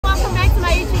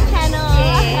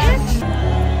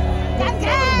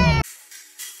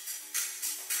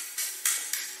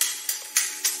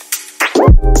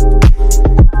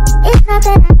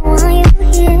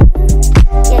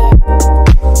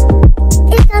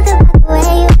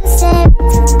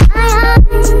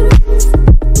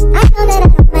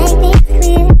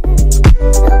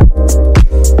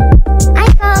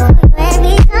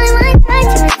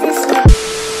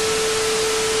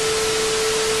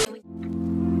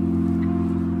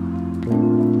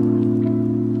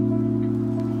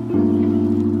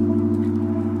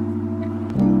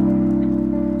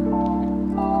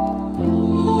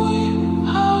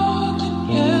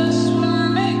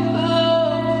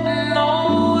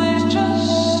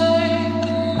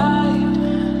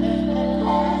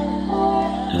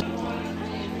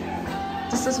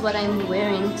what I'm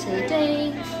wearing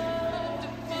today.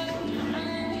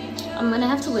 I'm gonna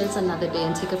have to wear it another day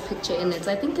and take a picture in it.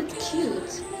 I think it's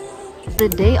cute. The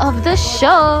day of the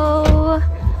show.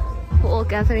 We're all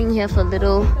gathering here for a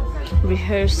little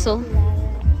rehearsal.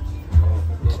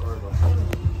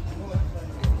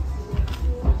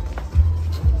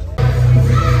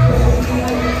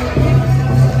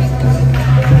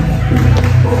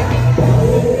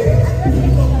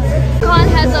 Akon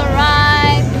has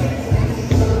arrived.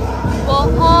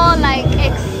 We're all like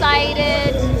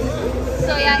excited.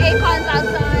 So yeah, Akon's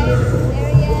outside.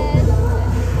 There he is.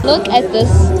 Look at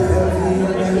this.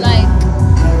 Like,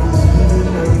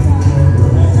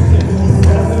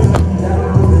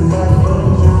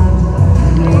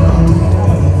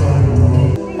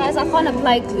 guys, I can't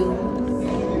apply glue.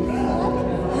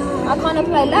 I can't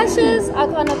apply lashes. I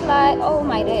can't apply. Oh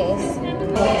my days.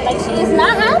 Like, she is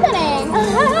not happening.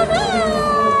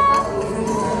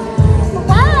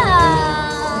 Wow.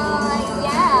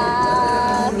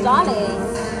 Yeah, darling.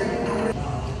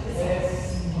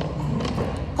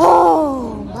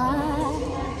 Oh my.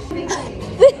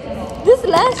 This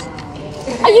lash.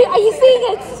 Are you seeing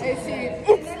it? I see it.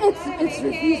 It's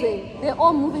refusing. They're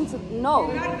all moving to no.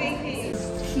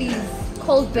 Please,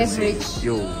 cold beverage.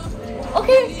 Yo.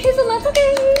 Okay, hazelnut.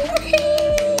 Okay.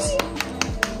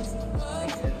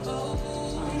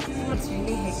 It's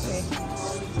really hectic.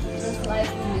 This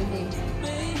life really.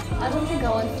 I don't think I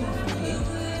want to today.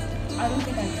 I don't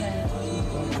think I can.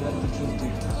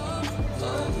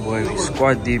 Boy, we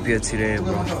squad deep here today,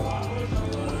 bro.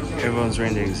 Everyone's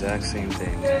wearing the exact same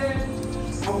thing.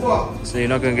 So you're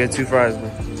not gonna get 2 fries, bro.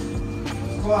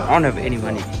 I don't have any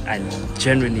money. I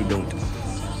genuinely don't.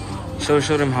 Show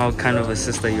them how kind of a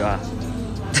sister you are.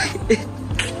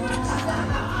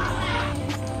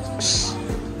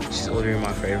 She's ordering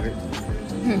my favorite.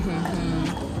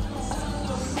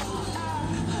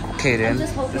 Okay then,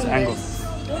 this angle.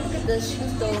 Don't look at the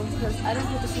shoes though, because I don't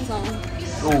put the shoes on.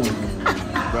 Oh,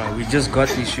 bro, we just got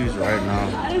these shoes right now.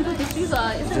 I didn't put the shoes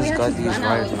on. We just got these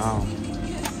right now.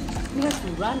 We have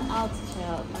to run out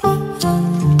here.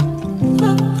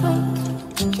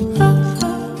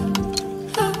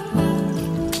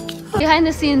 Behind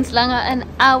the scenes, Langa, an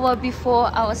hour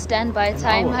before our standby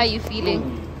time. How are you feeling?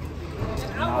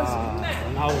 An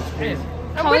hour is crazy.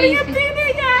 How are you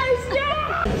feeling, guys?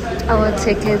 Yeah. Our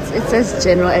tickets, it says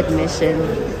general admission.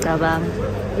 Tabam.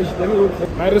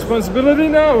 My responsibility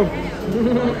now.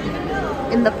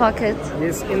 In the pocket.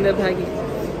 Yes, in the package.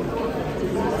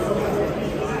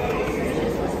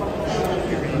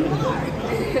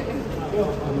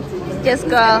 Yes,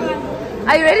 girl.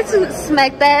 Are you ready to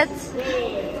smack that?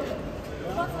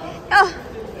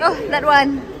 Oh, that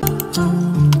one.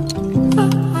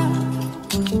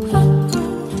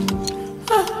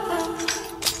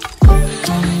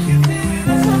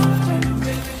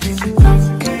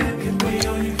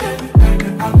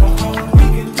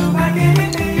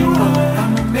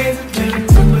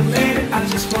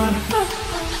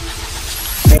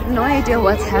 No idea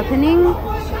what's happening.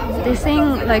 They're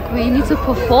saying like we need to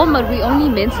perform, but we only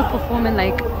meant to perform in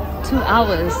like 2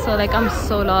 hours. So like I'm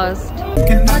so lost.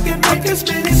 I can make as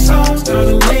many songs, tell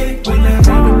the lady when I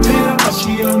have a dinner, but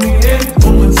she only hit it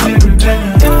once every day.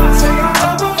 If I say I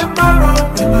love her, am I wrong?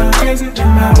 Am I crazy?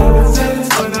 Am I overzealous?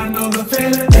 But I know the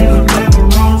feeling, and I'm never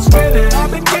wrong. Swear that I've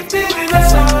been gifted in a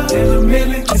song. In a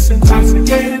minute, it's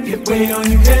intoxicating. Get way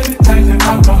on you, heavy, like the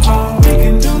alcohol. We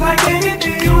can do like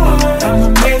anything you want. I'm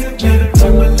amazing, better to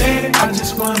my lady. I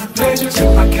just wanna pleasure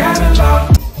in my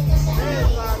catalog.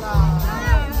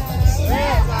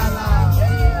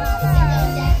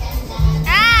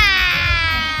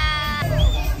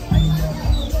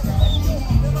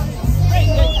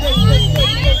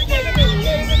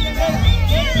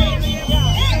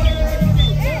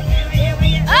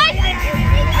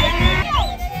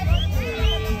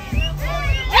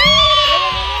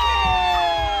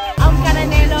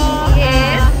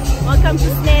 Welcome to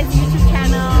Sne's YouTube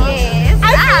channel. Yes.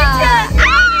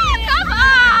 Come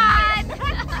on!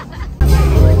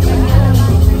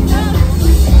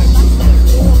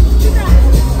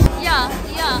 Yeah.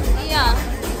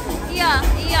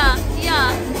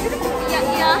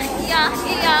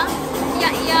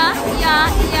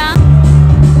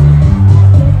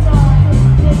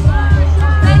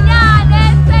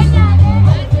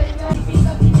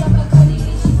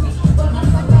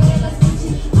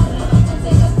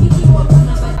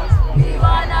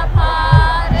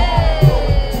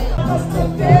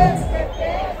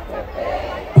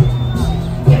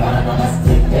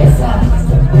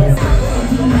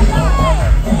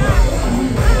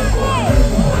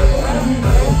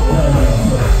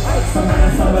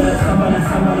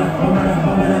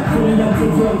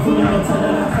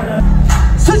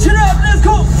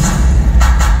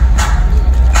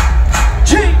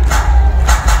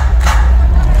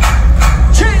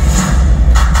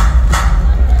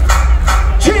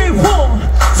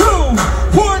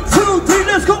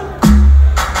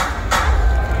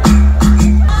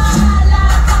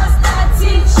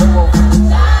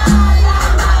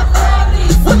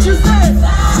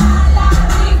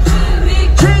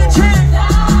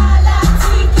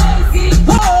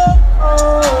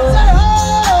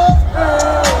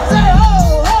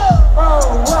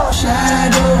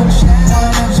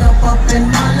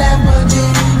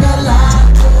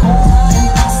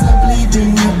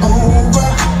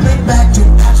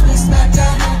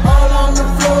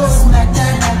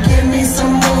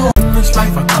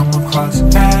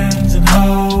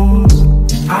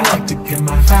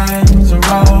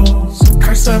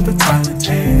 the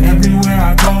talented. Everywhere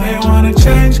I go, they wanna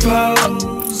change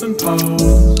clothes and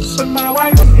pose. And my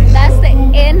wife. That's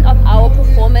the end of our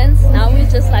performance. Now we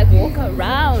just like walk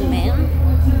around, man.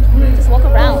 Just walk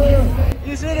around.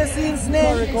 You should have seen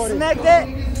Sne smack that.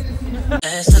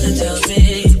 And something tells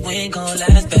me we ain't gon'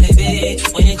 last, baby.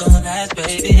 We ain't gon' last,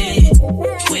 baby.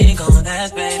 We ain't gon'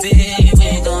 last, baby. We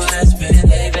ain't gon' last, baby.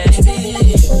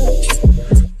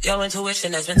 Your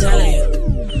intuition has been telling you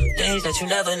things that you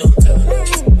never knew.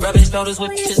 Rubbing shoulders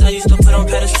with bitches I used to put on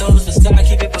pedestals, but still I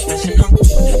keep it professional.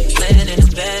 Laying in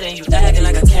the bed and you acting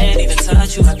like I can't even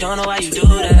touch you. I don't know why you do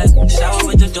that. Shower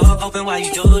with the door open while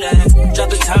you do that. Drop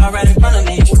the towel right in front of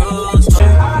me and cruise.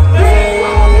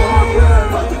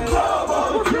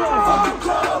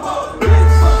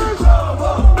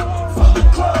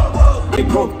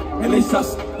 And they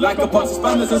sus like a bunch of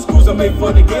spanners and screws I made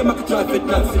for the game. I could try fit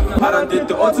Nancy. I done did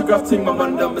the autograph thing. My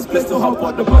man done was blessed to hop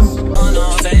on the bus. Oh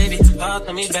no, baby, talk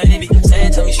to me, baby. Say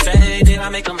it to me straight. Did I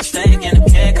make a mistake? And I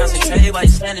can't concentrate while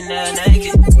you're standing there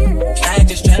naked.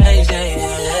 Acting strange, yeah.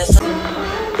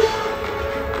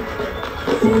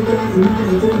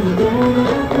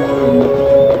 Yeah.